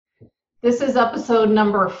This is episode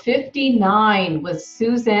number 59 with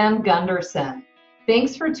Suzanne Gunderson.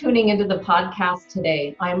 Thanks for tuning into the podcast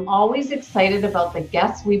today. I'm always excited about the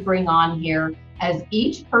guests we bring on here, as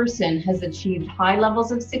each person has achieved high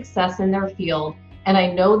levels of success in their field, and I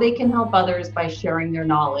know they can help others by sharing their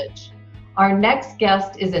knowledge. Our next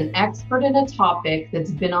guest is an expert in a topic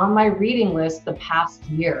that's been on my reading list the past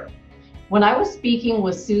year. When I was speaking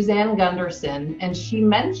with Suzanne Gunderson, and she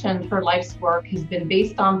mentioned her life's work has been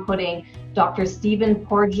based on putting Dr. Stephen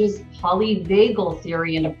Porges' polyvagal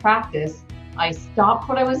theory into practice, I stopped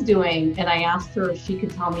what I was doing and I asked her if she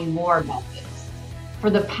could tell me more about this. For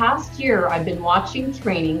the past year, I've been watching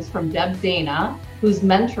trainings from Deb Dana, whose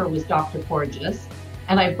mentor was Dr. Porges,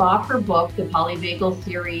 and I bought her book, The Polyvagal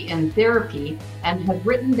Theory and Therapy, and had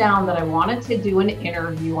written down that I wanted to do an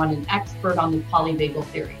interview on an expert on the polyvagal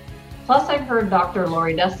theory. Plus, I've heard Dr.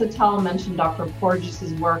 Laurie Desautel mention Dr.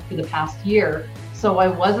 Porges' work for the past year, so I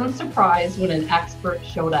wasn't surprised when an expert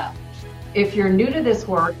showed up. If you're new to this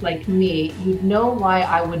work, like me, you'd know why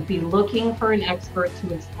I would be looking for an expert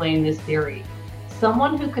to explain this theory.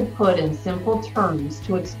 Someone who could put in simple terms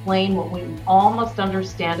to explain what we all must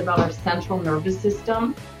understand about our central nervous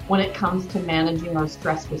system when it comes to managing our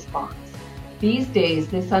stress response. These days,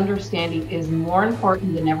 this understanding is more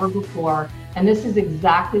important than ever before, and this is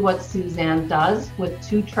exactly what Suzanne does with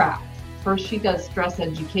two tracks. First, she does stress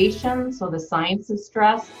education, so the science of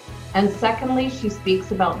stress, and secondly, she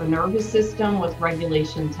speaks about the nervous system with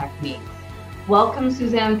regulation techniques. Welcome,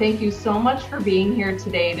 Suzanne. Thank you so much for being here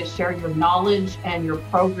today to share your knowledge and your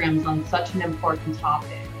programs on such an important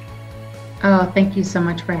topic. Oh, thank you so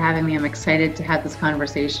much for having me. I'm excited to have this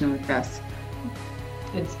conversation with us.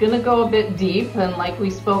 It's going to go a bit deep, and like we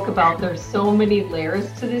spoke about, there's so many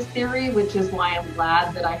layers to this theory, which is why I'm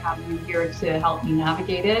glad that I have you here to help me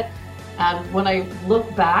navigate it. And when I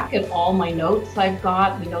look back at all my notes I've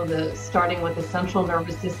got, starting with the central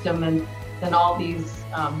nervous system and then all these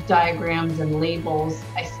diagrams and labels,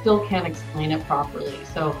 I still can't explain it properly.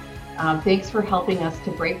 So thanks for helping us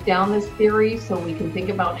to break down this theory so we can think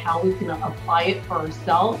about how we can apply it for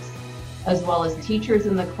ourselves, as well as teachers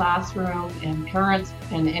in the classroom and parents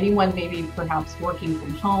and anyone maybe perhaps working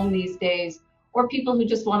from home these days, or people who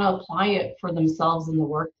just want to apply it for themselves in the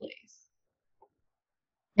workplace.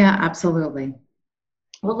 Yeah, absolutely.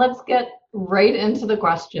 Well, let's get right into the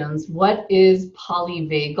questions. What is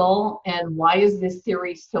polyvagal, and why is this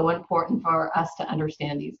theory so important for us to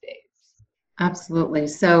understand these days? Absolutely.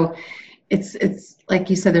 So it's like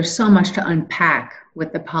you said, there's so much to unpack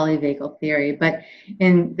with the polyvagal theory, but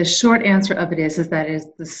in the short answer of it is that it is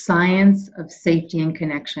the science of safety and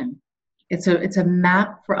connection. It's a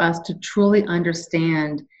map for us to truly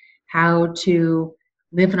understand how to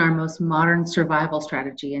live in our most modern survival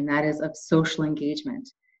strategy, and that is of social engagement.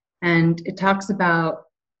 And it talks about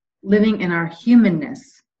living in our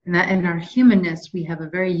humanness, and that in our humanness we have a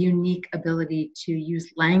very unique ability to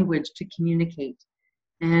use language to communicate.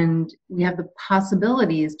 And we have the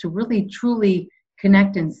possibilities to really truly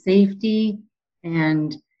connect in safety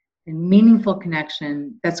and in meaningful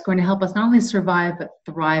connection that's going to help us not only survive but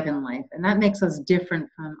thrive in life. And that makes us different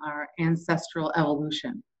from our ancestral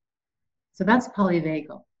evolution. So that's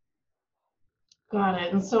polyvagal. Got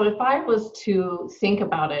it. And so if I was to think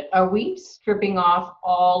about it, are we stripping off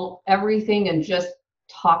everything and just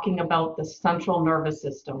talking about the central nervous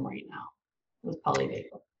system right now with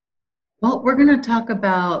polyvagal? Well, we're going to talk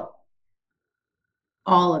about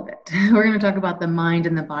all of it. We're going to talk about the mind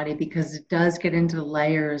and the body because it does get into the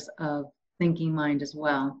layers of thinking mind as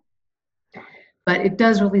well. But it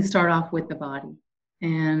does really start off with the body.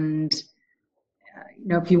 And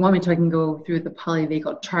if you want me to, I can go through the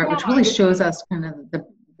polyvagal chart, which really shows us kind of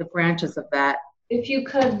the branches of that. If you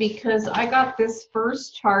could, because I got this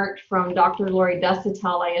first chart from Dr. Laurie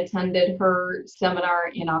Desautel. I attended her seminar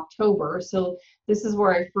in October. So this is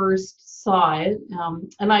where I first saw it.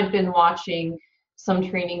 And I've been watching some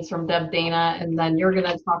trainings from Deb Dana, and then you're going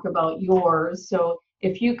to talk about yours. So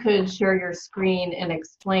if you could share your screen and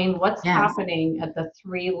explain what's happening at the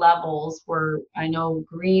three levels, where I know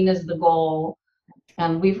green is the goal.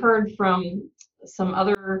 And we've heard from some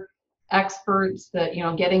other experts that,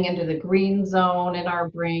 getting into the green zone in our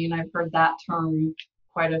brain, I've heard that term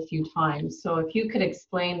quite a few times. So if you could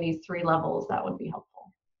explain these three levels, that would be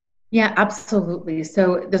helpful. Yeah, absolutely.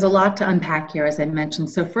 So there's a lot to unpack here, as I mentioned.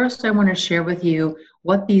 So first, I want to share with you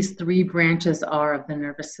what these three branches are of the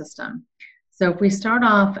nervous system. So if we start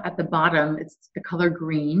off at the bottom, it's the color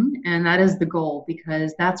green, and that is the goal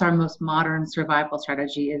because that's our most modern survival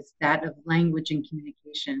strategy, is that of language and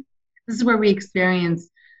communication. This is where we experience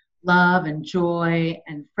love and joy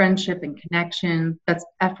and friendship and connection that's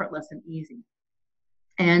effortless and easy.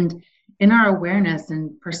 And in our awareness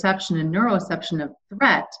and perception and neuroception of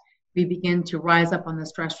threat, we begin to rise up on the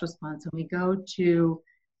stress response, and we go to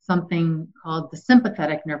something called the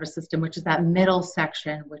sympathetic nervous system, which is that middle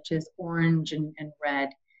section, which is orange and red.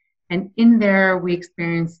 And in there, we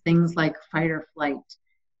experience things like fight or flight.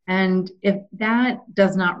 And if that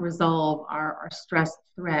does not resolve our stress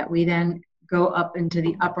threat, we then go up into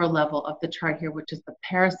the upper level of the chart here, which is the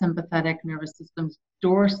parasympathetic nervous system's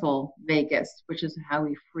dorsal vagus, which is how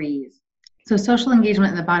we freeze. So social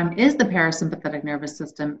engagement at the bottom is the parasympathetic nervous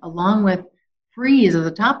system, along with freeze at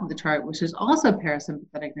the top of the chart, which is also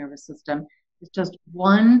parasympathetic nervous system. It's just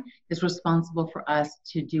one is responsible for us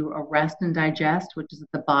to do a rest and digest, which is at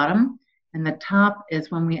the bottom. And the top is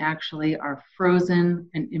when we actually are frozen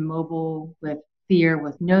and immobile with fear,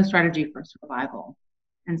 with no strategy for survival.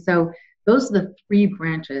 And so those are the three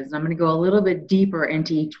branches. I'm going to go a little bit deeper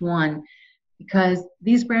into each one, because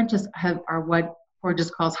these branches are what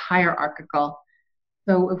Porges calls hierarchical.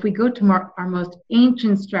 So if we go to our most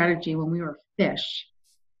ancient strategy when we were fish,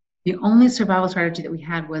 the only survival strategy that we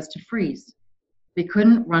had was to freeze. We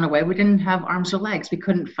couldn't run away. We didn't have arms or legs. We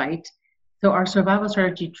couldn't fight. So our survival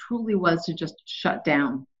strategy truly was to just shut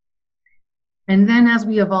down. And then as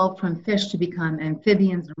we evolved from fish to become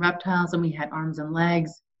amphibians and reptiles, and we had arms and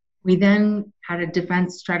legs, we then had a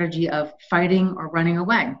defense strategy of fighting or running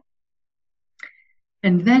away.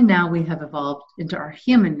 And then now we have evolved into our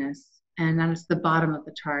humanness, and that is the bottom of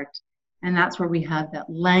the chart. And that's where we have that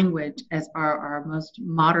language as our most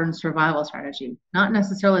modern survival strategy. Not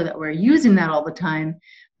necessarily that we're using that all the time,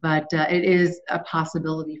 but it is a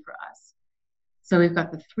possibility for us. So we've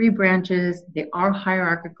got the three branches. They are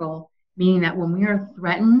hierarchical, meaning that when we are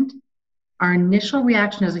threatened, our initial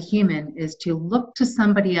reaction as a human is to look to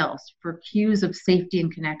somebody else for cues of safety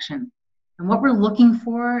and connection. And what we're looking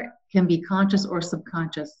for can be conscious or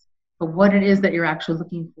subconscious. But what it is that you're actually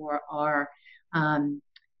looking for are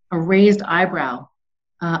a raised eyebrow,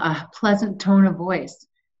 a pleasant tone of voice,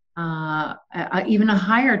 even a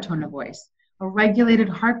higher tone of voice, a regulated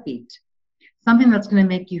heartbeat, something that's going to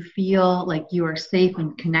make you feel like you are safe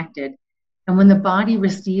and connected. And when the body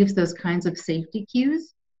receives those kinds of safety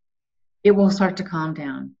cues, it will start to calm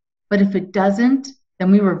down. But if it doesn't,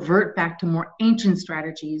 then we revert back to more ancient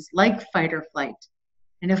strategies like fight or flight.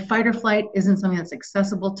 And if fight or flight isn't something that's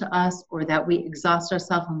accessible to us, or that we exhaust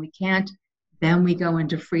ourselves and we can't, then we go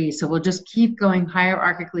into freeze. So we'll just keep going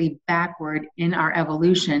hierarchically backward in our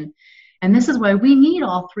evolution. And this is why we need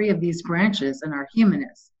all three of these branches in our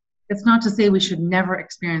humanness. It's not to say we should never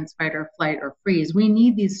experience fight or flight or freeze. We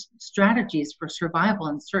need these strategies for survival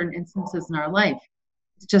in certain instances in our life.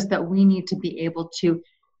 It's just that we need to be able to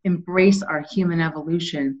embrace our human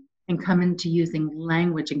evolution and come into using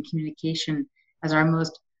language and communication as our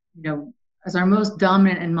most,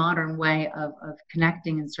 dominant and modern way of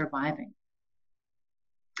connecting and surviving.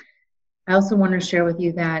 I also want to share with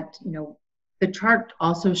you that, the chart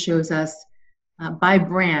also shows us by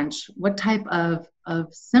branch what type of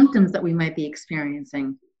symptoms that we might be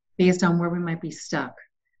experiencing based on where we might be stuck.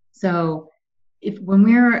 So when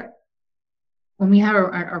we have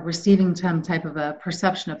a receiving some type of a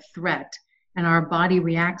perception of threat and our body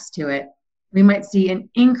reacts to it, we might see an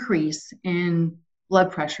increase in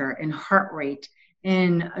blood pressure, in heart rate,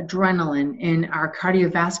 in adrenaline, in our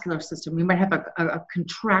cardiovascular system. We might have a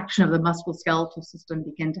contraction of the musculoskeletal system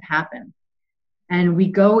begin to happen. And we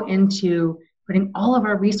go into putting all of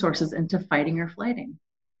our resources into fighting or flighting.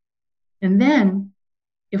 And then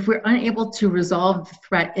if we're unable to resolve the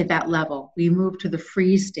threat at that level, we move to the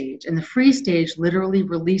freeze stage. And the freeze stage literally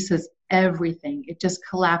releases everything. It just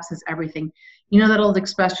collapses everything. You know that old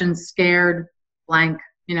expression, scared, blank,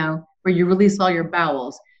 where you release all your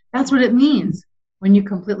bowels. That's what it means when you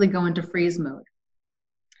completely go into freeze mode.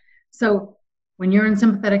 So when you're in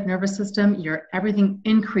sympathetic nervous system, everything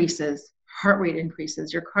increases, heart rate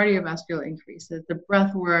increases, your cardiovascular increases, the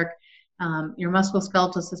breath work, your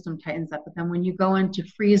musculoskeletal system tightens up. But then when you go into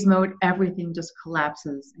freeze mode, everything just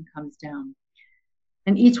collapses and comes down.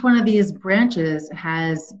 And each one of these branches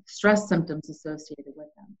has stress symptoms associated with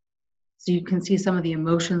them. So you can see some of the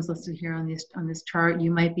emotions listed here on this chart.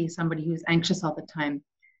 You might be somebody who's anxious all the time,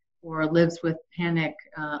 or lives with panic,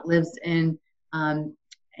 lives in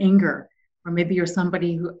anger. Or maybe you're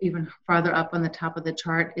somebody who, even farther up on the top of the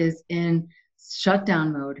chart, is in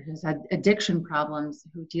shutdown mode, who's had addiction problems,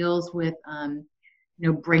 who deals with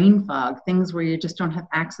brain fog, things where you just don't have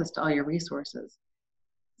access to all your resources.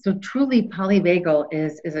 So truly, polyvagal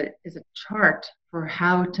is a chart for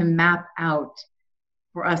how to map out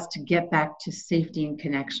for us to get back to safety and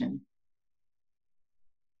connection.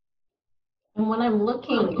 And when I'm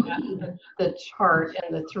looking at the chart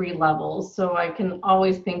and the three levels, so I can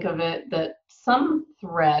always think of it that some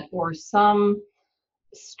threat or some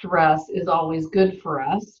stress is always good for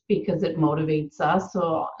us because it motivates us.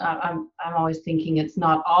 So I'm always thinking it's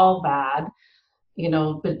not all bad,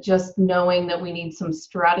 but just knowing that we need some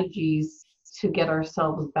strategies to get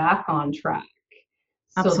ourselves back on track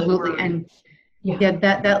so that Absolutely. we're, And yeah. yeah,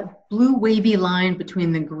 that blue wavy line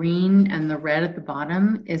between the green and the red at the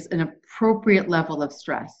bottom is an appropriate level of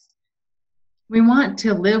stress. We want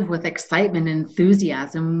to live with excitement and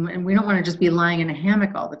enthusiasm, and we don't want to just be lying in a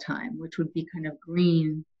hammock all the time, which would be kind of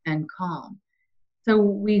green and calm. So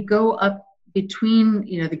we go up between,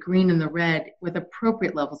 the green and the red with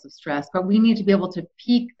appropriate levels of stress, but we need to be able to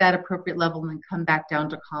peak that appropriate level and then come back down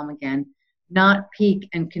to calm again, not peak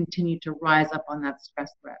and continue to rise up on that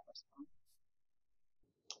stress threat response.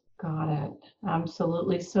 Got it.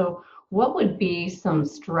 Absolutely. So what would be some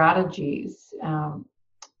strategies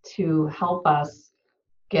to help us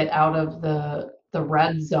get out of the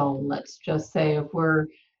red zone? Let's just say if we're,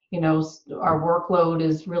 our workload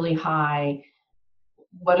is really high,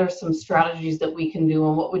 what are some strategies that we can do,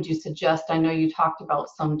 and what would you suggest? I know you talked about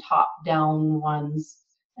some top down ones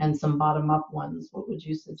and some bottom up ones. What would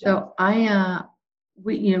you suggest? So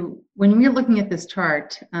when we're looking at this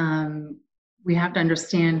chart, we have to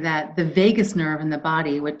understand that the vagus nerve in the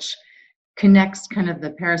body, which connects kind of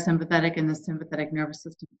the parasympathetic and the sympathetic nervous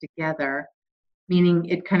system together, meaning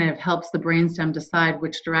it kind of helps the brainstem decide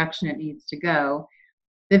which direction it needs to go.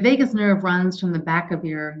 The vagus nerve runs from the back of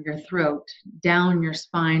your throat, down your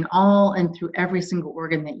spine, all and through every single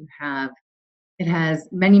organ that you have. It has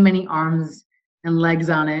many, many arms and legs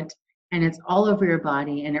on it, and it's all over your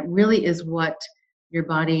body, and it really is what your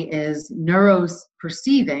body is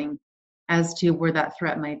neuro-perceiving as to where that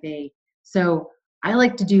threat might be. So I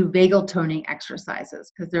like to do vagal toning exercises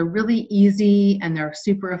because they're really easy and they're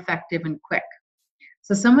super effective and quick.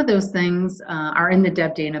 So some of those things are in the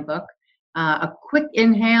Deb Dana book. A quick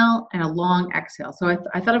inhale and a long exhale. So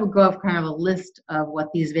I thought I would go off kind of a list of what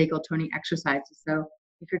these vagal toning exercises. So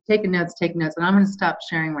if you're taking notes, take notes. And I'm going to stop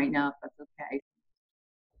sharing right now if that's okay.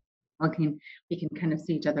 We can kind of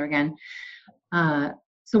see each other again.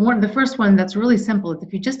 So the first one that's really simple is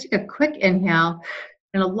if you just take a quick inhale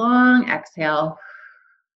and a long exhale,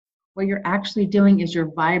 what you're actually doing is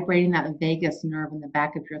you're vibrating that vagus nerve in the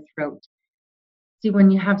back of your throat. See, when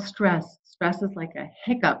you have stress is like a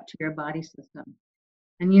hiccup to your body system.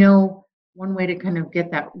 And one way to kind of get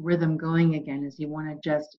that rhythm going again is you want to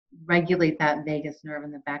just regulate that vagus nerve in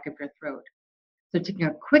the back of your throat. So taking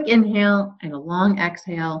a quick inhale and a long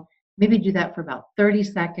exhale, maybe do that for about 30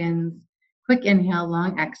 seconds. Quick inhale,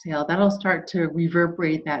 long exhale. That'll start to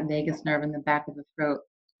reverberate that vagus nerve in the back of the throat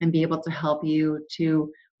and be able to help you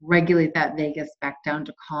to regulate that vagus back down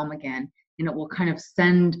to calm again. And it will kind of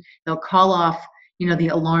they'll call off, the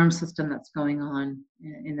alarm system that's going on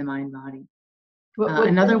in the mind body.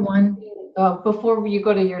 Another one. Before you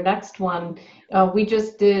go to your next one, we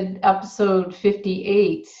just did episode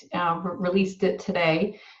 58, released it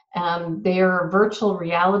today. And they're a virtual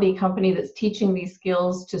reality company that's teaching these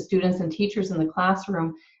skills to students and teachers in the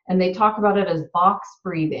classroom. And they talk about it as box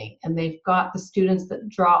breathing. And they've got the students that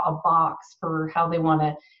draw a box for how they want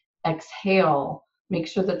to exhale, make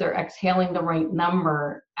sure that they're exhaling the right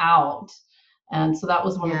number out. And so that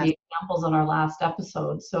was one of the examples on our last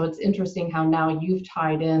episode. So it's interesting how now you've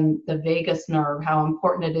tied in the vagus nerve, how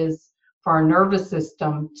important it is for our nervous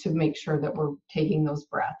system to make sure that we're taking those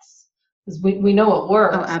breaths. Because we know it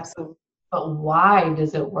works. Oh, absolutely. But why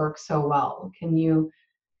does it work so well? Can you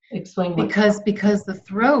explain? Because the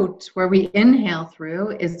throat, where we inhale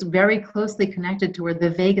through, is very closely connected to where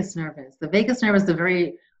the vagus nerve is. The vagus nerve is the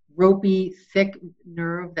very ropey, thick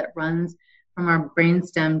nerve that runs from our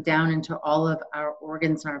brainstem down into all of our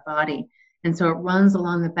organs in our body. And so it runs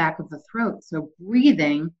along the back of the throat. So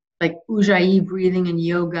breathing, like Ujjayi breathing in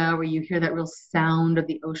yoga, where you hear that real sound of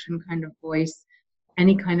the ocean kind of voice,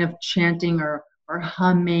 any kind of chanting or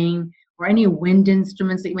humming, or any wind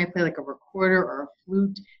instruments that you might play, like a recorder or a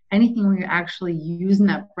flute, anything where you're actually using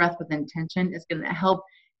that breath with intention is going to help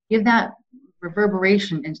give that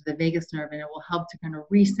reverberation into the vagus nerve, and it will help to kind of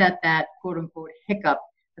reset that quote unquote hiccup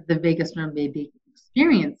that the vagus nerve may be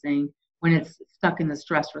experiencing when it's stuck in the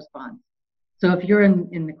stress response. So if you're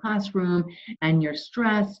in the classroom and you're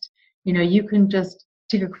stressed, you can just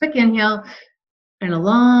take a quick inhale and a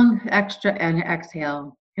long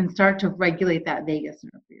exhale and start to regulate that vagus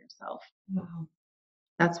nerve for yourself. Wow.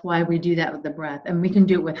 That's why we do that with the breath. And we can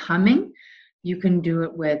do it with humming. You can do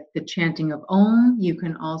it with the chanting of Om. You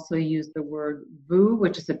can also use the word Vu,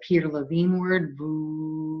 which is a Peter Levine word,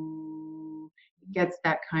 Vu. gets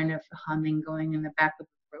that kind of humming going in the back of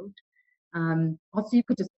the throat. Also, you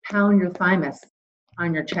could just pound your thymus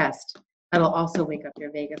on your chest. That'll also wake up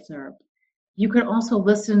your vagus nerve. You could also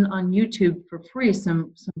listen on YouTube for free,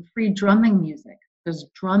 some free drumming music. There's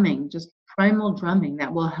drumming, just primal drumming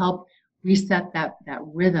that will help reset that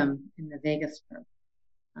rhythm in the vagus nerve.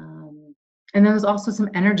 And then there's also some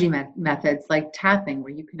energy methods like tapping,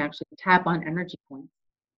 where you can actually tap on energy points.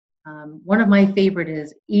 One of my favorite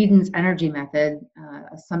is Eden's energy method,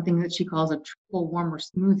 something that she calls a triple warmer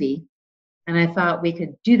smoothie. And I thought we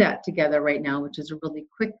could do that together right now, which is a really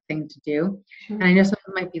quick thing to do. Sure. And I know some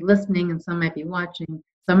might be listening and some might be watching.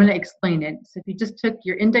 So I'm going to explain it. So if you just took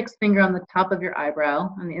your index finger on the top of your eyebrow,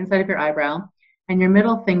 on the inside of your eyebrow, and your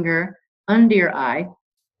middle finger under your eye,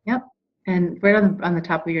 yep, and right on the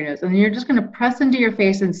top of your nose. And then you're just going to press into your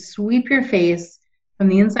face and sweep your face from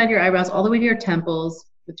the inside of your eyebrows all the way to your temples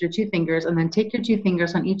with your two fingers. And then take your two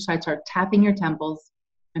fingers on each side, start tapping your temples,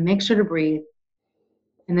 and make sure to breathe.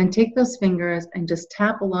 And then take those fingers and just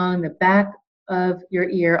tap along the back of your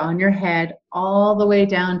ear on your head all the way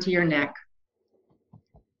down to your neck.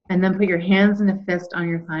 And then put your hands in a fist on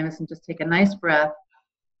your thymus and just take a nice breath.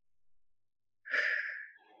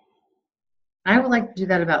 I would like to do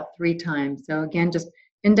that about 3 times. So again, just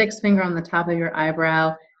index finger on the top of your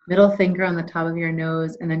eyebrow, middle finger on the top of your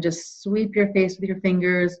nose, and then just sweep your face with your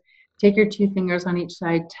fingers. Take your 2 fingers on each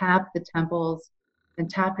side, tap the temples, and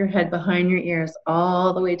tap your head behind your ears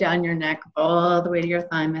all the way down your neck, all the way to your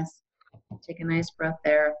thymus. Take a nice breath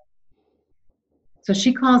there. So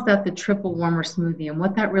she calls that the triple warmer smoothie. And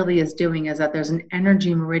what that really is doing is that there's an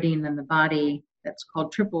energy meridian in the body that's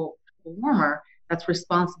called triple warmer that's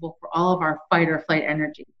responsible for all of our fight or flight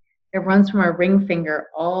energy. It runs from our ring finger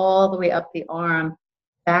all the way up the arm,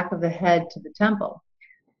 back of the head to the temple.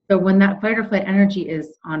 So when that fight or flight energy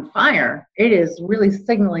is on fire, it is really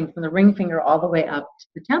signaling from the ring finger all the way up to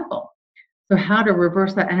the temple. So how to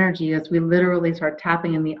reverse that energy is we literally start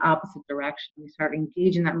tapping in the opposite direction. We start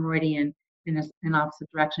engaging that meridian in an opposite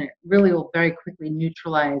direction. It really will very quickly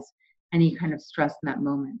neutralize any kind of stress in that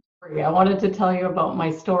moment. I wanted to tell you about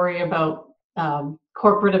my story about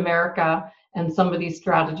corporate America and some of these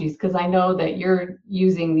strategies, because I know that you're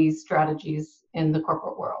using these strategies in the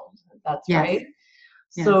corporate world. That's yes. right.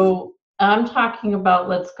 Yes. So I'm talking about,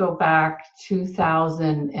 let's go back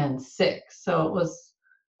 2006. So it was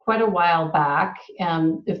quite a while back.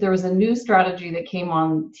 And if there was a new strategy that came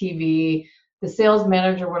on TV, the sales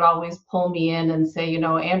manager would always pull me in and say,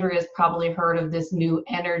 Andrea's probably heard of this new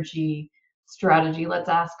energy strategy. Let's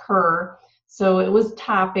ask her. So it was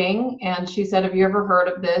tapping, and she said, have you ever heard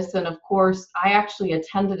of this? And of course, I actually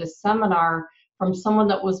attended a seminar from someone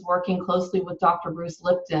that was working closely with Dr. Bruce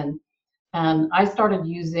Lipton. And I started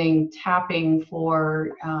using tapping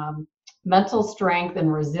for mental strength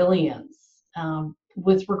and resilience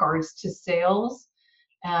with regards to sales.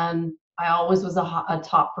 And I always was a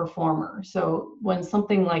top performer. So when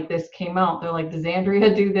something like this came out, they're like, does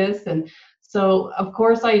Andrea do this? And so, of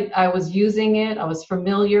course, I was using it. I was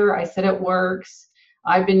familiar. I said, it works.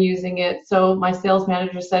 I've been using it. So my sales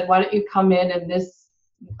manager said, why don't you come in this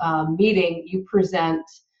meeting, you present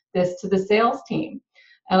this to the sales team.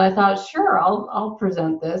 And I thought, sure, I'll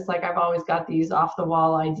present this. Like, I've always got these off the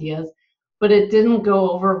wall ideas. But it didn't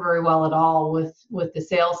go over very well at all with the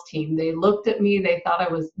sales team. They looked at me, they thought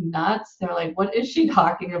I was nuts. They're like, what is she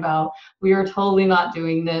talking about? We are totally not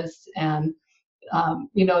doing this. And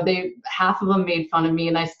half of them made fun of me,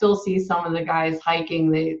 and I still see some of the guys hiking.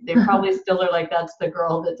 They probably still are like, that's the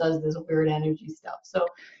girl that does this weird energy stuff. So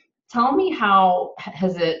tell me, how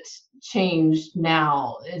has it changed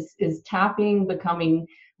now? Is tapping becoming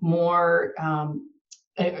more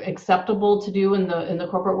acceptable to do in the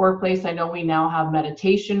corporate workplace? I know we now have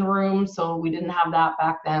meditation rooms, so we didn't have that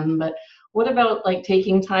back then. But what about like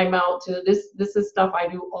taking time out to this is stuff I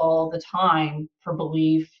do all the time for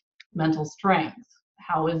belief, mental strength.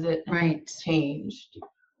 How is it changed?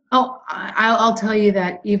 Oh, I'll tell you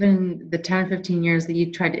that even the 10 or 15 years that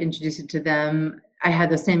you tried to introduce it to them, I had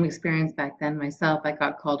the same experience back then myself. I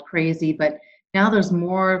got called crazy, but now there's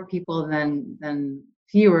more people than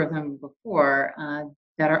fewer than before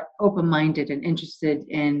that are open-minded and interested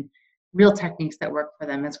in real techniques that work for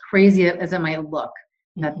them. As crazy as it might look,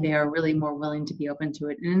 that they are really more willing to be open to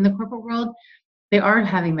it. And in the corporate world, they are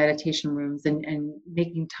having meditation rooms and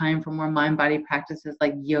making time for more mind-body practices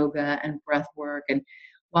like yoga and breath work. And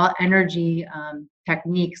while energy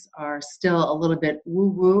techniques are still a little bit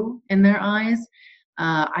woo-woo in their eyes,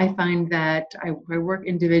 I find that I work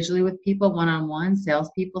individually with people, one-on-one,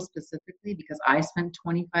 salespeople specifically, because I spent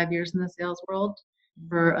 25 years in the sales world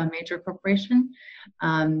for a major corporation,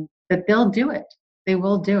 that they'll do it. They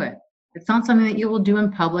will do it. It's not something that you will do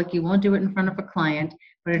in public. You won't do it in front of a client,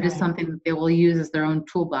 but it is Right. something that they will use as their own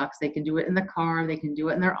toolbox. They can do it in the car. They can do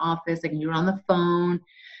it in their office. They can do it on the phone.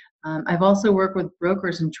 I've also worked with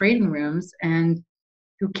brokers and trading rooms and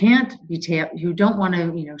who can't be who don't want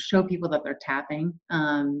to, show people that they're tapping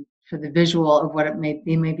for the visual of what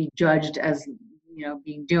they may be judged as,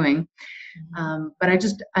 being doing. But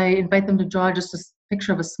I invite them to draw just a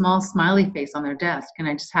picture of a small smiley face on their desk, and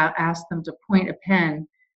I just ask them to point a pen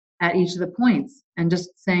at each of the points and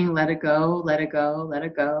just saying, let it go, let it go, let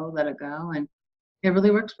it go, let it go, and it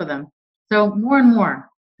really works for them. So more and more,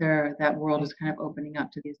 that world is kind of opening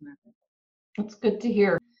up to these methods. That's good to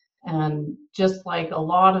hear. And just like a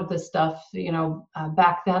lot of the stuff,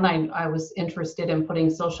 back then I was interested in putting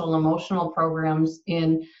social and emotional programs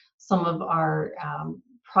in some of our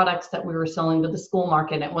products that we were selling to the school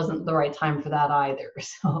market. It wasn't the right time for that either.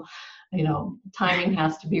 So, timing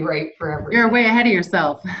has to be right for everything. You're way ahead of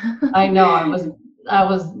yourself. I know. I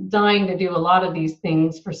was dying to do a lot of these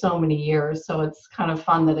things for so many years. So it's kind of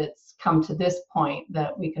fun that it's come to this point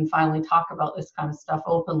that we can finally talk about this kind of stuff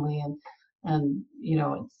openly and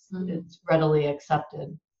it's readily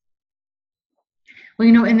accepted.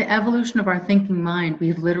 Well, in the evolution of our thinking mind,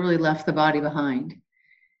 we've literally left the body behind.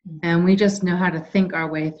 And we just know how to think our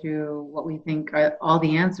way through what we think are all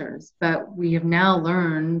the answers. But we have now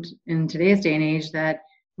learned in today's day and age that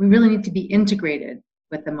we really need to be integrated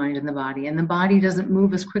with the mind and the body. And the body doesn't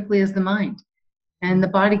move as quickly as the mind. And the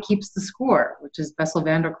body keeps the score, which is Bessel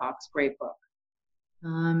van der Kolk's great book.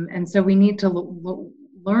 And so we need to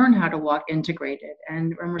learn how to walk integrated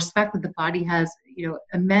and respect that the body has,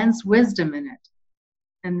 immense wisdom in it.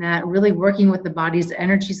 And that really working with the body's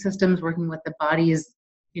energy systems, working with the body's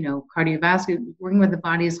cardiovascular, working with the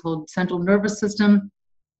body's whole central nervous system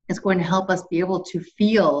is going to help us be able to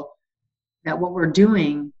feel that what we're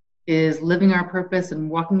doing is living our purpose and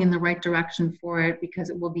walking in the right direction for it, because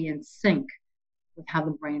it will be in sync with how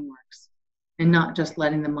the brain works and not just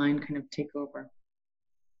letting the mind kind of take over.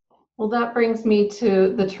 Well, that brings me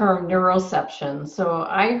to the term neuroception. So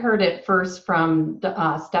I heard it first from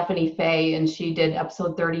Stephanie Fay, and she did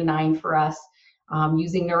episode 39 for us.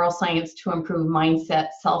 Using neuroscience to improve mindset,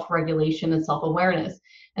 self-regulation, and self-awareness.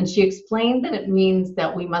 And she explained that it means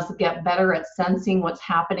that we must get better at sensing what's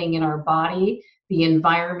happening in our body, the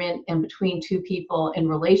environment, and between two people in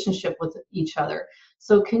relationship with each other.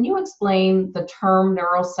 So can you explain the term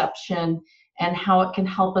neuroception and how it can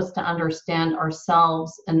help us to understand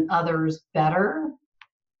ourselves and others better?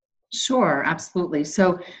 Sure, absolutely.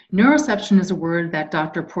 So neuroception is a word that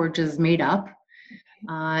Dr. Porges made up.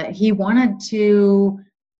 He wanted to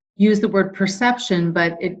use the word perception,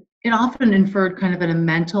 but it often inferred kind of a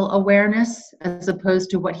mental awareness, as opposed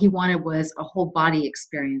to what he wanted was a whole body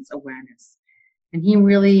experience awareness. And he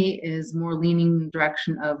really is more leaning in the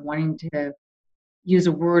direction of wanting to use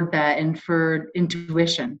a word that inferred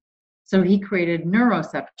intuition. So he created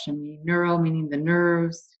neuroception, neuro meaning the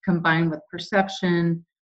nerves, combined with perception.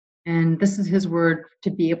 And this is his word to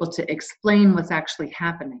be able to explain what's actually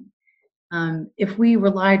happening. If we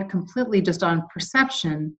relied completely just on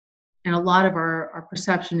perception, and a lot of our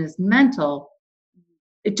perception is mental,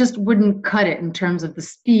 it just wouldn't cut it in terms of the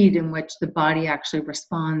speed in which the body actually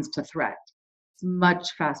responds to threat. It's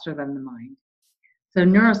much faster than the mind. So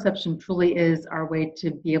neuroception truly is our way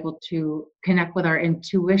to be able to connect with our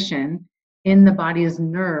intuition in the body's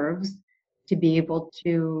nerves, to be able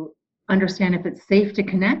to understand if it's safe to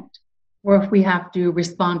connect or if we have to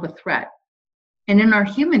respond with threat. And in our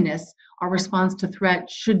humanness, our response to threat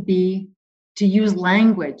should be to use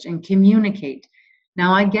language and communicate.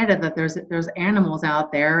 Now, I get it that there's animals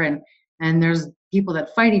out there and there's people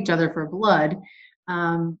that fight each other for blood,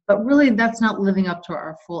 but really that's not living up to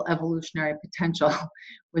our full evolutionary potential,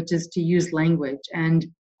 which is to use language. And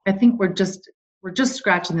I think we're just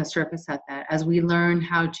scratching the surface at that as we learn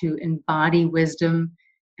how to embody wisdom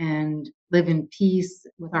and live in peace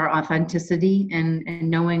with our authenticity and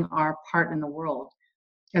knowing our part in the world,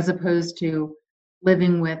 as opposed to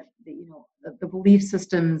living with the belief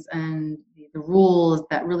systems and the rules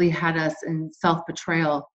that really had us in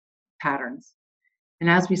self-betrayal patterns. And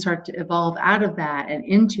as we start to evolve out of that and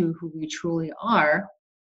into who we truly are,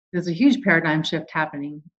 there's a huge paradigm shift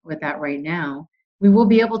happening with that right now. We will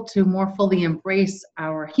be able to more fully embrace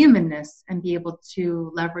our humanness and be able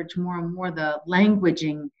to leverage more and more the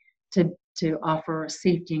languaging to offer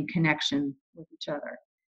safety and connection with each other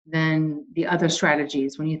than the other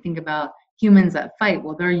strategies. When you think about humans that fight,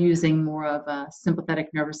 well, they're using more of a sympathetic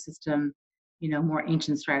nervous system, more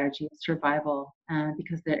ancient strategy of survival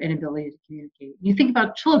because their inability to communicate. You think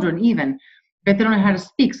about children even, right? They don't know how to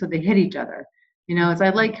speak, so they hit each other. It's I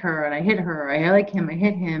like her and I hit her, or I like him, I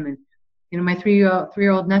hit him. And My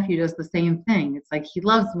 3-year-old nephew does the same thing. It's like he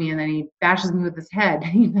loves me and then he bashes me with his head,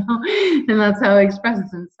 and that's how he expresses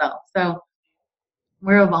himself. So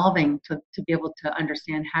we're evolving to be able to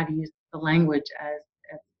understand how to use the language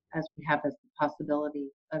as we have as the possibility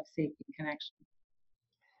of safety and connection.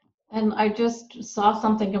 And I just saw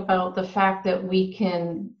something about the fact that we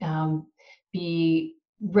can be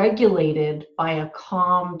regulated by a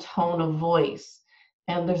calm tone of voice.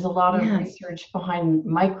 And there's a lot of Yes. research behind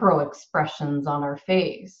micro expressions on our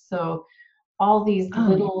face. So all these Oh, yeah.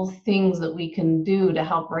 little things that we can do to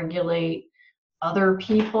help regulate other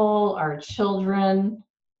people, our children.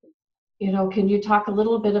 Can you talk a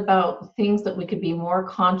little bit about things that we could be more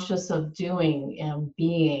conscious of doing and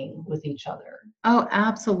being with each other? Oh,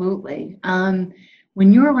 absolutely.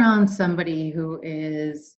 When you're around somebody who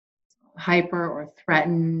is hyper or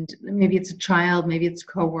threatened, maybe it's a child, maybe it's a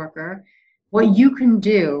coworker, what you can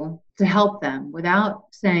do to help them without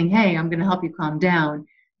saying, "Hey, I'm going to help you calm down,"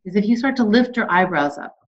 is if you start to lift your eyebrows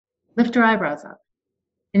up.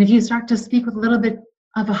 And if you start to speak with a little bit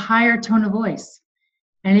of a higher tone of voice,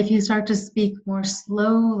 and if you start to speak more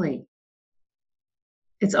slowly,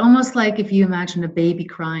 it's almost like if you imagine a baby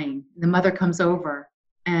crying, the mother comes over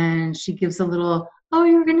and she gives a little, "Oh,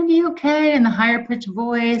 you're going to be okay," and the higher pitched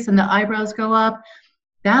voice and the eyebrows go up.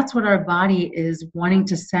 That's what our body is wanting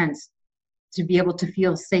to sense, to be able to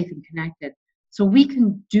feel safe and connected. So we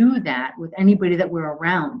can do that with anybody that we're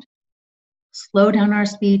around. Slow down our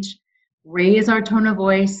speech, raise our tone of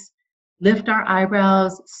voice, lift our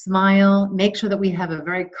eyebrows, smile, make sure that we have a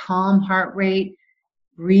very calm heart rate,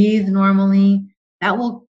 breathe normally. That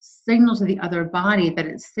will signal to the other body that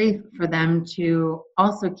it's safe for them to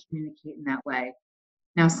also communicate in that way.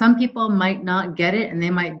 Now, some people might not get it and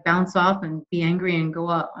they might bounce off and be angry and go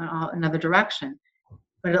another direction,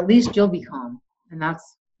 but at least you'll be calm. And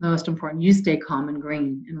that's the most important. You stay calm and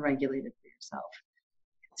green and regulated for yourself.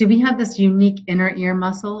 So we have this unique inner ear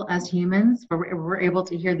muscle as humans where we're able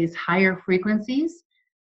to hear these higher frequencies.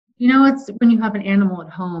 It's when you have an animal at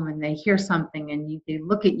home and they hear something and they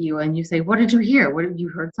look at you and you say, "What did you hear? What did you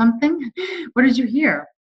heard something? What did you hear?"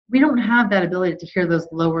 We don't have that ability to hear those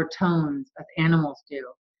lower tones as animals do,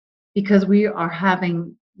 because we are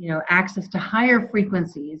having, access to higher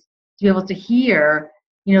frequencies to be able to hear,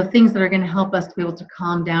 things that are going to help us to be able to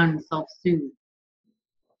calm down and self-soothe.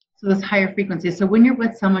 So this higher frequency. So when you're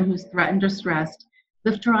with someone who's threatened or stressed,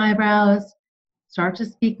 lift your eyebrows, start to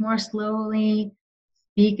speak more slowly,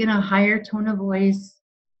 speak in a higher tone of voice,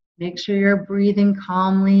 make sure you're breathing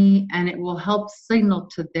calmly, and it will help signal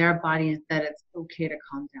to their bodies that it's okay to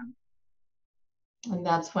calm down. And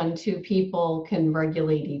that's when two people can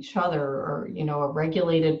regulate each other, or, a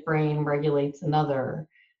regulated brain regulates another.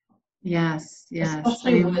 Yes.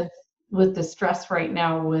 Especially with the stress right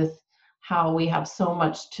now, with how we have so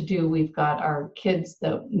much to do. We've got our kids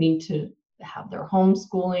that need to have their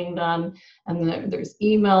homeschooling done, and there's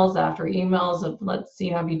emails after emails of, "Let's see,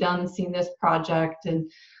 have you seen this project?" And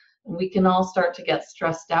we can all start to get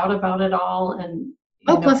stressed out about it all. And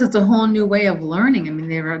plus it's a whole new way of learning. I mean,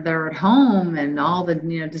 they're at home and all the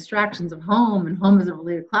distractions of home, and home isn't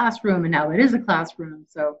really a classroom, and now it is a classroom.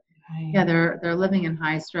 So right. Yeah, they're living in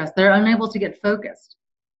high stress. They're unable to get focused.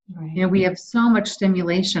 Right. We have so much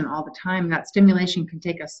stimulation all the time. That stimulation can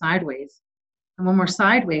take us sideways. And when we're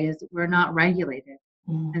sideways, we're not regulated.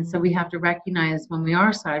 Mm-hmm. And so we have to recognize when we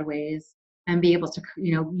are sideways and be able to,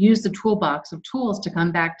 use the toolbox of tools to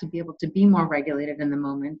come back to be able to be more regulated in the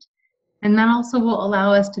moment. And that also will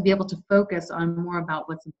allow us to be able to focus on more about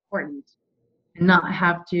what's important and not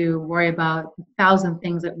have to worry about 1,000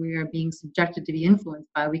 things that we are being subjected to be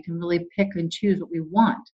influenced by. We can really pick and choose what we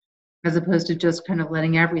want, as opposed to just kind of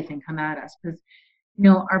letting everything come at us. Because,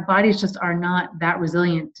 our bodies just are not that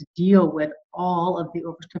resilient to deal with all of the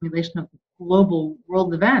overstimulation of global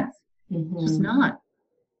world events. Mm-hmm. It's just not.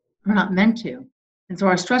 We're not meant to. And so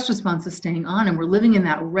our stress response is staying on, and we're living in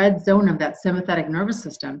that red zone of that sympathetic nervous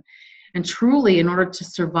system. And truly, in order to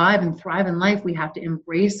survive and thrive in life, we have to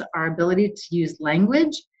embrace our ability to use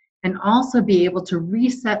language and also be able to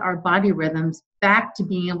reset our body rhythms back to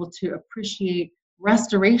being able to appreciate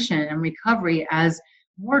restoration and recovery as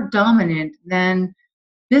more dominant than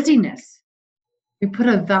busyness. We put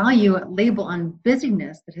a value label on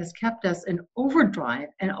busyness that has kept us in overdrive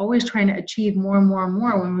and always trying to achieve more and more and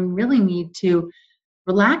more, when we really need to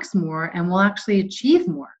relax more and we'll actually achieve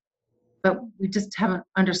more. But we just haven't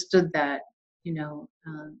understood that, in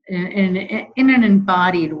an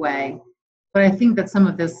embodied way. But I think that some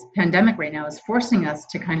of this pandemic right now is forcing us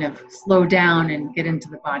to kind of slow down and get into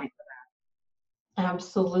the body for that.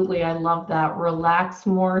 Absolutely. I love that. Relax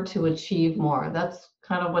more to achieve more. That's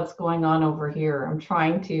kind of what's going on over here. I'm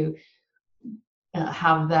trying to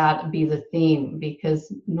have that be the theme,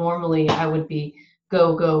 because normally I would be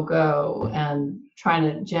go, go, go and trying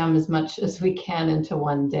to jam as much as we can into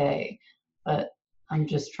one day. But I'm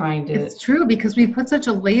just trying to. It's true, because we put such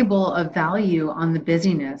a label of value on the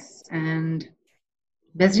busyness, and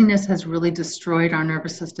busyness has really destroyed our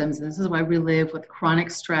nervous systems. This is why we live with chronic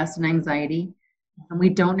stress and anxiety, and we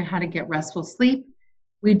don't know how to get restful sleep.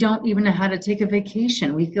 We don't even know how to take a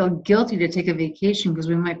vacation. We feel guilty to take a vacation because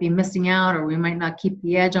we might be missing out, or we might not keep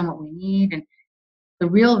the edge on what we need. And the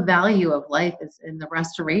real value of life is in the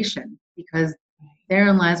restoration, because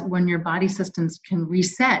therein lies when your body systems can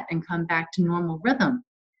reset and come back to normal rhythm.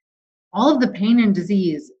 All of the pain and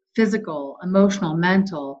disease, physical, emotional,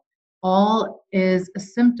 mental, all is a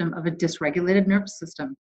symptom of a dysregulated nervous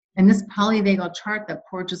system. And this polyvagal chart that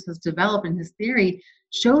Porges has developed in his theory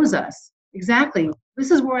shows us exactly, this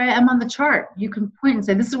is where I am on the chart. You can point and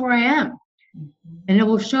say, this is where I am. And it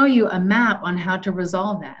will show you a map on how to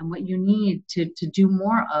resolve that and what you need to do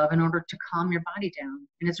more of in order to calm your body down.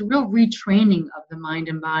 And it's a real retraining of the mind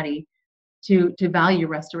and body to value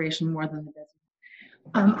restoration more than the business.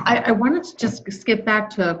 I wanted to just skip back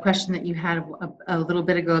to a question that you had a little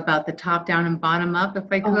bit ago about the top down and bottom up, if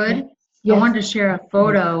I could. Okay. Yes. I wanted to share a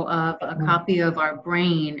photo of a copy of our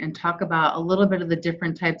brain and talk about a little bit of the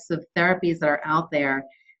different types of therapies that are out there.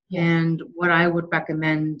 Yes. And what I would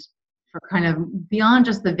recommend for kind of beyond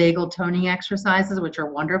just the vagal toning exercises, which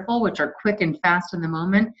are wonderful, which are quick and fast in the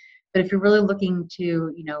moment. But if you're really looking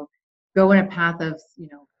to, go in a path of,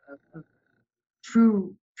 of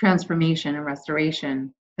true transformation and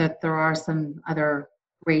restoration, that there are some other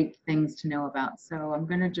great things to know about. So I'm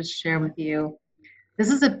going to just share with you. This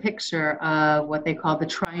is a picture of what they call the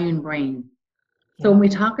triune brain. So when we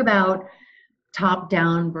talk about top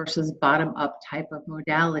down versus bottom up type of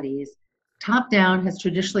modalities, top down has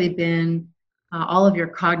traditionally been all of your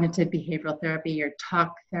cognitive behavioral therapy, your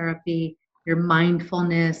talk therapy, your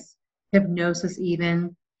mindfulness, hypnosis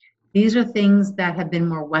even. These are things that have been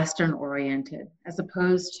more Western oriented, as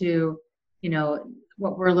opposed to,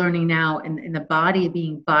 what we're learning now in the body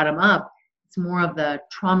being bottom up. It's more of the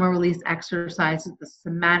trauma release exercises, the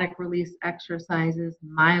somatic release exercises,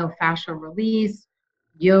 myofascial release,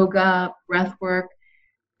 yoga, breath work.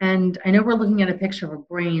 And I know we're looking at a picture of a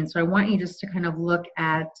brain, so I want you just to kind of look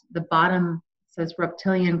at the bottom. It says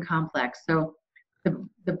reptilian complex. So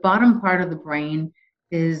the bottom part of the brain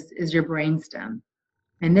is your brainstem.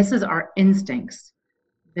 And this is our instincts.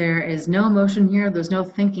 There is no emotion here. There's no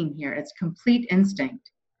thinking here. It's complete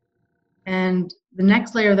instinct. And the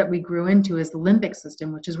next layer that we grew into is the limbic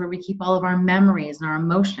system, which is where we keep all of our memories and our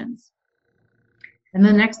emotions. And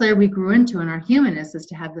the next layer we grew into in our humanness is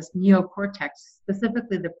to have this neocortex,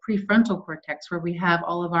 specifically the prefrontal cortex, where we have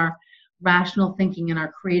all of our rational thinking and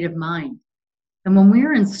our creative mind. And when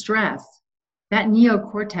we're in stress, that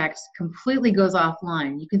neocortex completely goes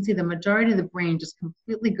offline. You can see the majority of the brain just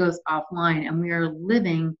completely goes offline, and we are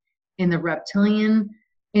living in the reptilian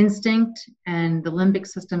instinct and the limbic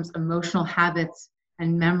system's emotional habits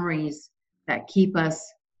and memories that keep us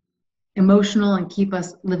emotional and keep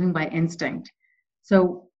us living by instinct.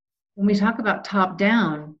 So when we talk about top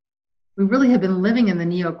down, we really have been living in the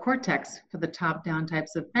neocortex for the top down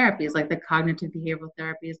types of therapies, like the cognitive behavioral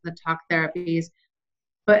therapies, the talk therapies.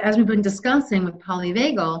 But as we've been discussing with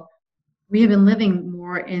polyvagal, we have been living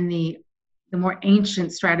more in the more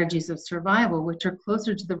ancient strategies of survival, which are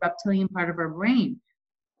closer to the reptilian part of our brain.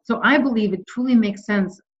 So I believe it truly makes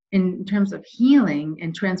sense in terms of healing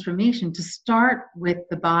and transformation to start with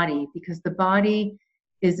the body, because the body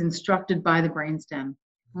is instructed by the brainstem.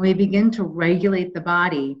 When we begin to regulate the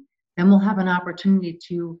body, then we'll have an opportunity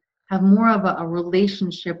to have more of a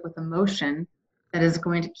relationship with emotion that is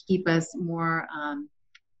going to keep us more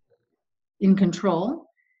in control,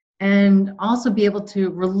 and also be able to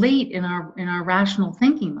relate in our rational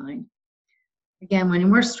thinking mind. Again, when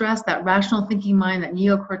we're stressed, that rational thinking mind, that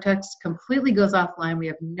neocortex completely goes offline. We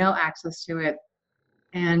have no access to it.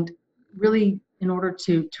 And really, in order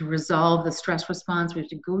to resolve the stress response, we have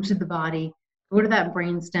to go to the body, go to that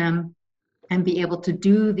brainstem, and be able to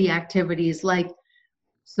do the activities like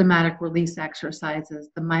somatic release exercises,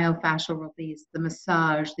 the myofascial release, the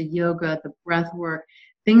massage, the yoga, the breath work,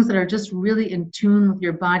 things that are just really in tune with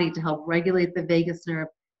your body to help regulate the vagus nerve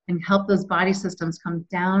and help those body systems come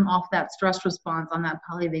down off that stress response on that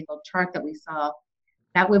polyvagal chart that we saw.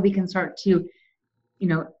 That way we can start to,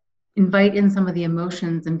 invite in some of the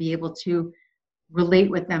emotions and be able to relate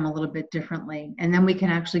with them a little bit differently. And then we can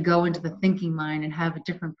actually go into the thinking mind and have a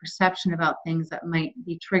different perception about things that might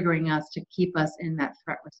be triggering us to keep us in that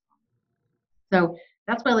threat response. So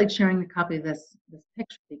that's why I like sharing the copy of this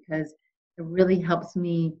picture, because it really helps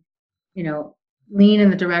me, lean in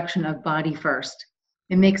the direction of body first.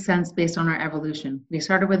 It makes sense based on our evolution. We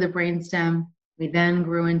started with a brainstem. We then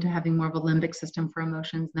grew into having more of a limbic system for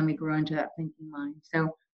emotions. Then we grew into that thinking mind.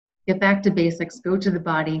 So get back to basics, go to the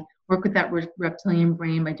body, work with that reptilian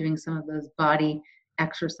brain by doing some of those body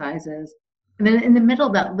exercises. And then in the middle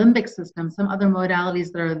of that limbic system, some other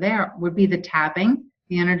modalities that are there would be the tapping,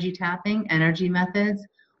 the energy tapping, energy methods.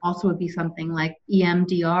 Also would be something like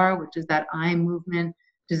EMDR, which is that eye movement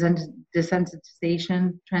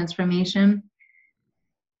desensitization transformation.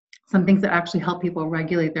 Some things that actually help people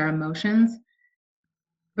regulate their emotions.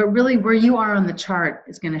 But really where you are on the chart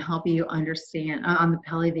is going to help you understand, on the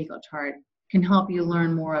polyvagal chart, can help you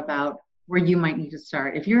learn more about where you might need to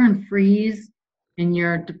start. If you're in freeze and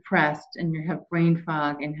you're depressed and you have brain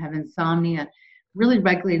fog and have insomnia, really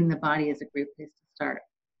regulating the body is a great place to start.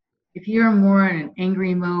 If you're more in an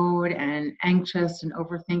angry mode and anxious and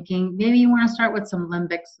overthinking, maybe you want to start with some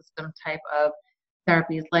limbic system type of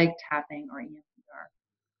therapies like tapping or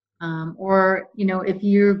EMDR. Or, if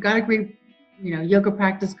you've got a great, yoga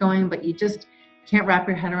practice going, but you just can't wrap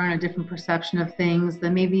your head around a different perception of things,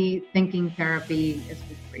 then maybe thinking therapy is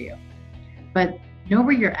good for you. But know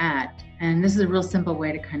where you're at. And this is a real simple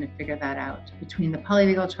way to kind of figure that out between the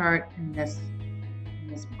polyvagal chart and this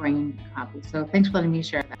brain copy. So thanks for letting me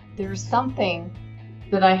share that. There's something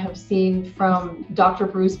that I have seen from Dr.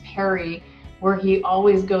 Bruce Perry where he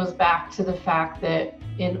always goes back to the fact that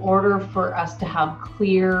in order for us to have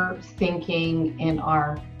clear thinking in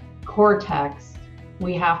our cortex,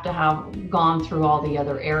 we have to have gone through all the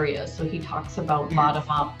other areas. So he talks about bottom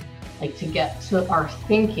up, like to get to our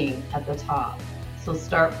thinking at the top. So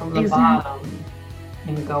start from the bottom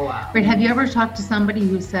and go up. Right. Have you ever talked to somebody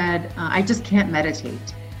who said, I just can't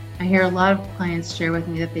meditate? I hear a lot of clients share with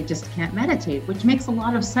me that they just can't meditate, which makes a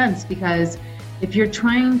lot of sense because if you're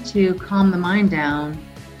trying to calm the mind down,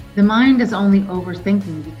 the mind is only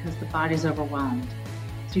overthinking because the body's overwhelmed.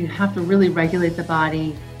 So you have to really regulate the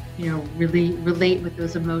body, really relate with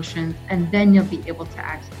those emotions, and then you'll be able to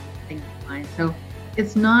access the thinking mind. So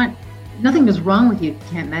it's nothing is wrong with you if you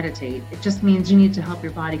can't meditate. It just means you need to help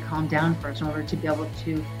your body calm down first in order to be able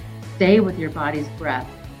to stay with your body's breath,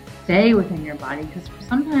 stay within your body, because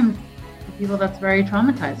sometimes for people that's very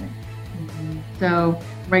traumatizing. So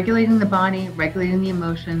regulating the body, regulating the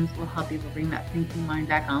emotions will help you to bring that thinking mind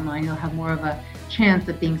back online. You'll have more of a chance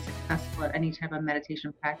of being successful at any type of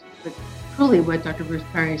meditation practice. But truly what Dr. Bruce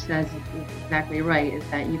Perry says is exactly right, is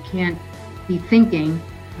that you can't be thinking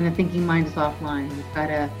when the thinking mind is offline. You've got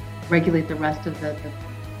to regulate the rest of the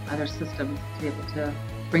other systems to be able to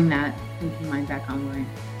bring that thinking mind back online.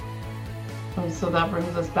 So that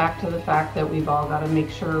brings us back to the fact that we've all got to make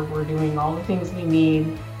sure we're doing all the things we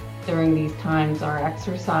need during these times, our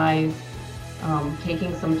exercise,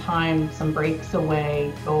 taking some time, some breaks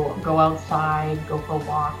away, go outside, go for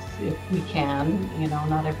walks if we can.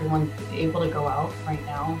 Not everyone's able to go out right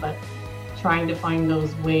now, but trying to find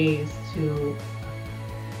those ways to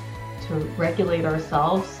regulate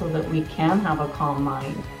ourselves so that we can have a calm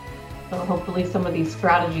mind. So hopefully some of these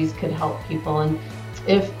strategies could help people. And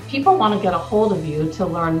if people want to get a hold of you to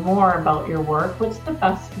learn more about your work, what's the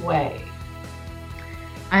best way?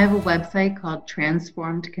 I have a website called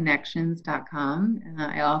transformedconnections.com.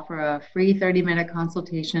 I offer a free 30-minute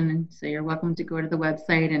consultation. So you're welcome to go to the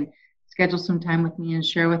website and schedule some time with me and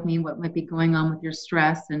share with me what might be going on with your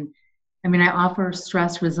stress. And I offer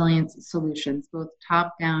stress resilience solutions, both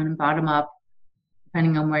top down and bottom up,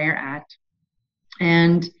 depending on where you're at.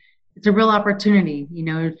 And it's a real opportunity,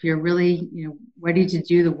 if you're really, ready to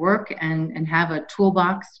do the work and have a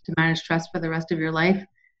toolbox to manage stress for the rest of your life,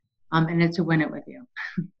 and it's to win it with you.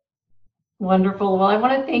 Wonderful. Well, I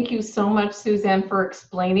want to thank you so much, Suzanne, for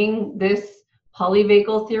explaining this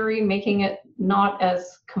polyvagal theory, making it not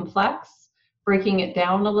as complex, breaking it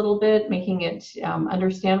down a little bit, making it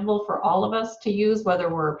understandable for all of us to use, whether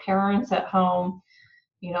we're parents at home,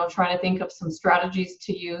 trying to think of some strategies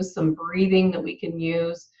to use, some breathing that we can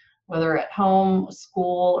use, whether at home,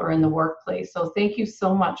 school, or in the workplace. So thank you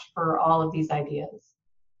so much for all of these ideas.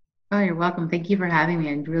 Oh, you're welcome. Thank you for having me.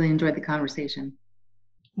 I really enjoyed the conversation.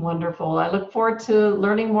 Wonderful. I look forward to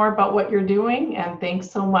learning more about what you're doing, and thanks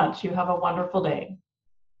so much. You have a wonderful day.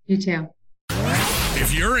 You too.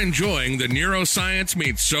 If you're enjoying the Neuroscience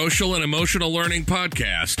Meets Social and Emotional Learning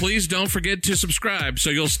podcast, please don't forget to subscribe so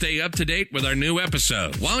you'll stay up to date with our new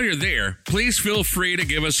episode. While you're there, please feel free to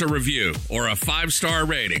give us a review or a 5-star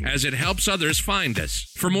rating, as it helps others find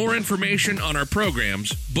us. For more information on our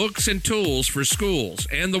programs, books, and tools for schools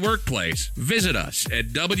and the workplace, visit us at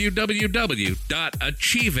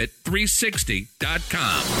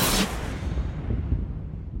www.achieveit360.com.